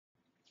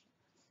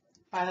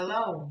Why,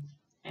 hello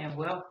and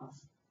welcome.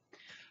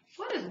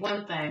 What is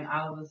one thing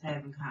all of us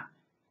have in common?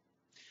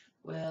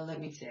 Well,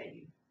 let me tell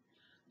you.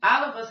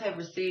 All of us have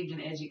received an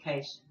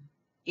education.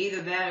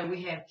 Either that or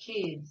we have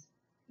kids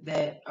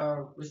that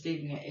are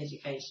receiving an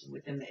education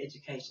within the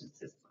education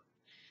system.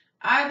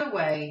 Either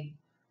way,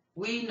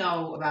 we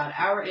know about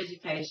our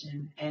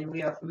education and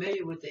we are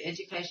familiar with the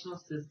educational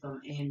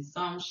system in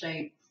some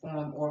shape,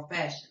 form, or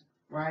fashion,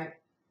 right?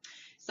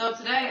 So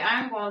today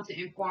I'm going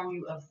to inform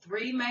you of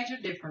three major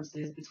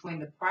differences between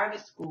the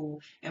private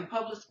school and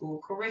public school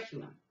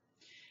curriculum.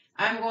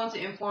 I'm going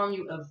to inform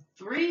you of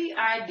three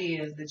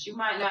ideas that you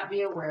might not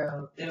be aware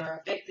of that are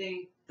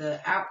affecting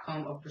the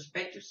outcome of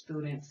prospective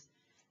students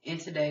in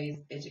today's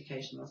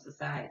educational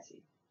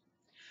society.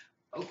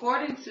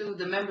 According to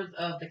the members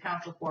of the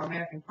Council for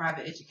American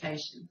Private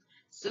Education,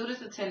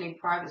 students attending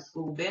private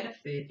school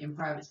benefit in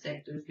private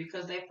sectors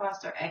because they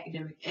foster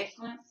academic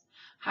excellence,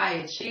 high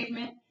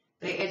achievement,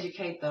 they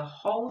educate the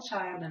whole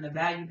child in a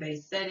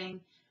value-based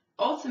setting.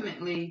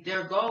 Ultimately,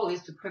 their goal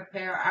is to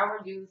prepare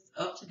our youth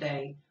of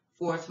today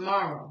for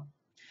tomorrow.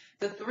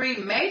 The three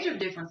major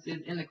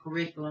differences in the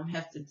curriculum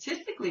have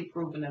statistically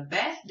proven a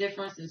vast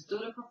difference in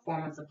student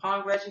performance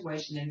upon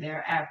graduation and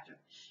thereafter,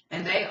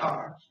 and they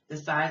are the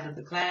size of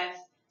the class,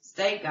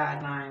 state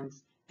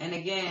guidelines, and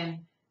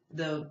again,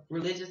 the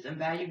religious and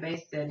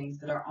value-based settings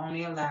that are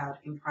only allowed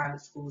in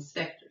private school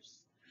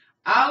sectors.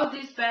 All of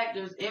these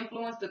factors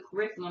influence the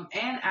curriculum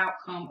and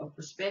outcome of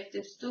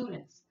prospective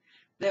students.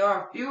 There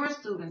are fewer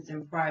students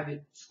in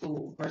private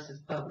school versus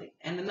public,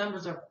 and the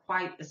numbers are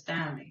quite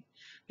astounding.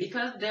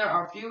 Because there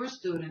are fewer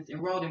students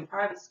enrolled in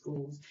private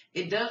schools,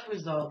 it does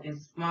result in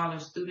smaller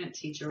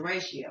student-teacher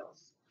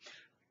ratios.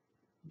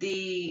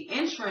 The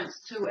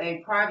entrance to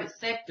a private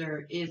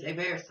sector is a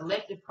very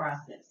selective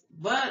process,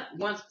 but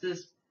once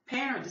the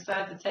parent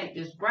decides to take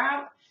this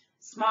route,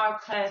 small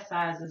class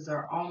sizes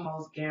are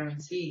almost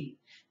guaranteed.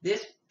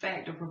 This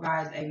factor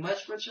provides a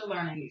much richer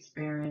learning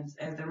experience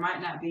as there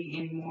might not be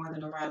any more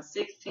than around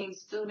 16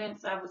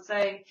 students, I would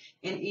say,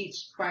 in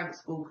each private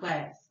school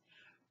class.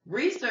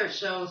 Research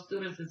shows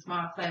students in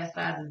small class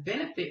sizes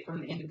benefit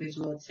from the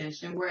individual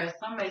attention, whereas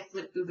some may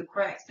slip through the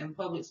cracks in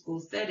public school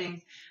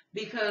settings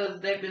because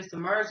they've been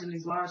submerged in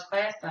these large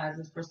class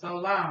sizes for so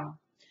long.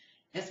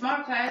 And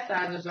small class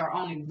sizes are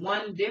only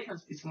one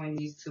difference between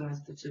these two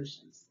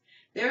institutions.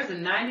 There is a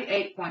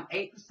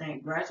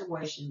 98.8%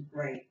 graduation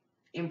rate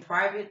in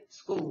private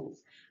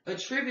schools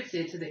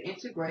attributed to the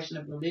integration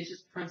of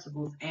religious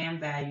principles and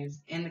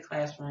values in the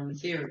classroom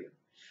material.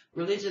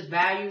 Religious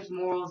values,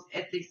 morals,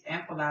 ethics,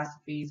 and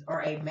philosophies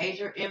are a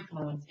major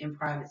influence in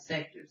private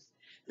sectors.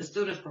 The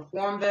students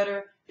perform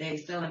better, they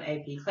excel in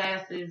AP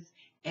classes,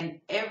 and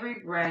every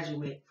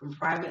graduate from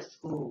private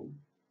school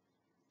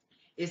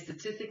is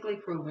statistically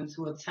proven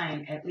to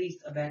obtain at least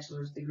a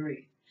bachelor's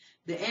degree.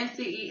 The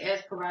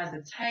NCES provides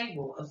a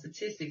table of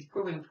statistics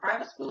proving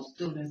private school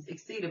students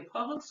exceeded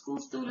public school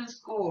student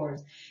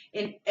scores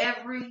in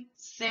every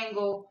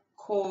single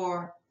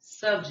core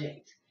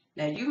subject.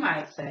 Now, you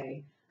might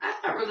say, I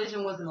thought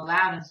religion wasn't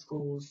allowed in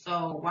schools,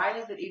 so why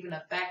is it even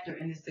a factor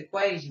in this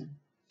equation?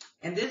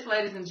 And this,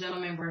 ladies and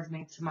gentlemen, brings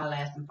me to my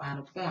last and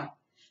final point.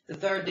 The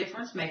third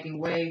difference, making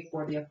way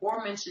for the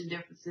aforementioned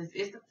differences,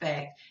 is the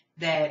fact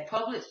that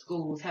public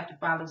schools have to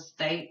follow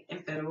state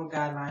and federal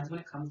guidelines when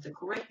it comes to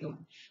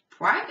curriculum.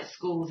 Private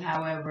schools,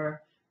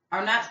 however,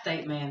 are not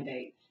state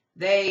mandate.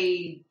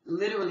 They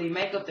literally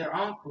make up their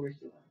own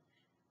curriculum.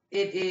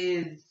 It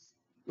is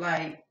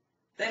like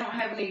they don't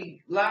have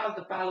any laws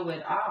to follow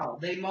at all.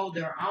 They mold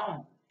their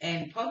own.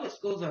 And public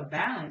schools are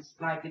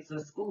balanced like it's a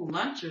school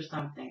lunch or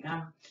something.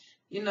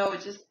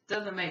 It just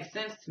doesn't make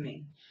sense to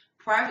me.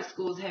 Private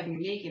schools have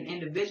unique and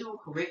individual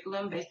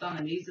curriculum based on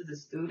the needs of the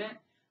student,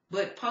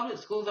 but public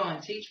schools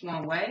only teach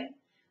one way.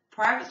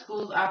 Private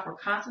schools offer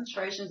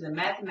concentrations in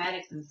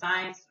mathematics and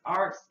science,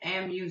 arts,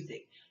 and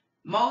music.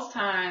 Most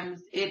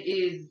times it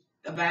is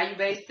a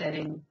value-based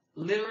setting,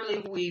 literally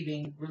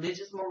weaving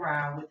religious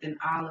morale within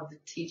all of the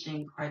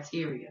teaching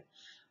criteria.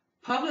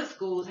 Public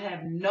schools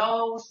have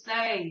no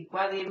say,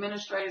 while the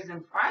administrators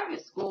in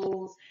private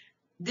schools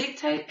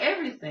dictate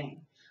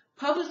everything.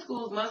 Public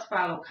schools must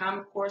follow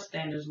Common Core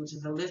Standards, which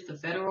is a list of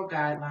federal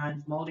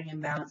guidelines molding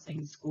and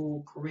balancing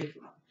school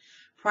curriculum.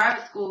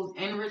 Private schools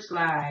enrich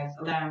lives,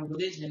 allowing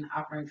religion,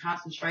 offering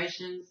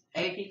concentrations,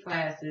 AP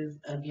classes,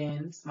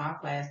 again, small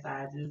class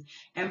sizes,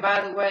 and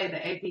by the way,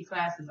 the AP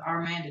classes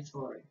are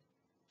mandatory.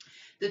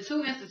 The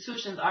two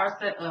institutions are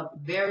set up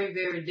very,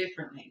 very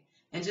differently.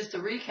 And just to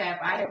recap,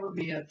 I have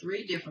revealed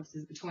three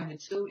differences between the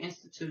two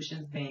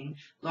institutions being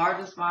large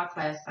and small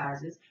class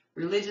sizes,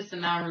 religious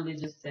and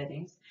non-religious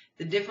settings,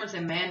 the difference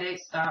in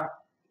mandates,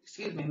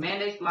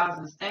 laws,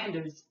 and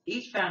standards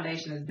each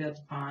foundation is built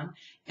upon,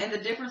 and the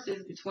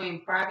differences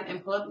between private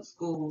and public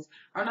schools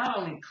are not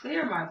only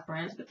clear, my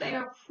friends, but they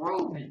are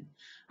proven.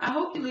 I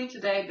hope you leave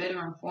today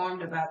better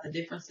informed about the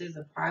differences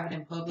of private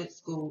and public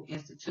school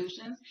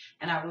institutions,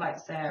 and I would like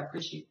to say I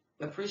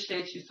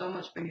appreciate you so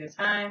much for your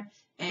time,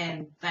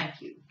 and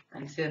thank you.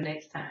 Until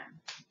next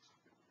time.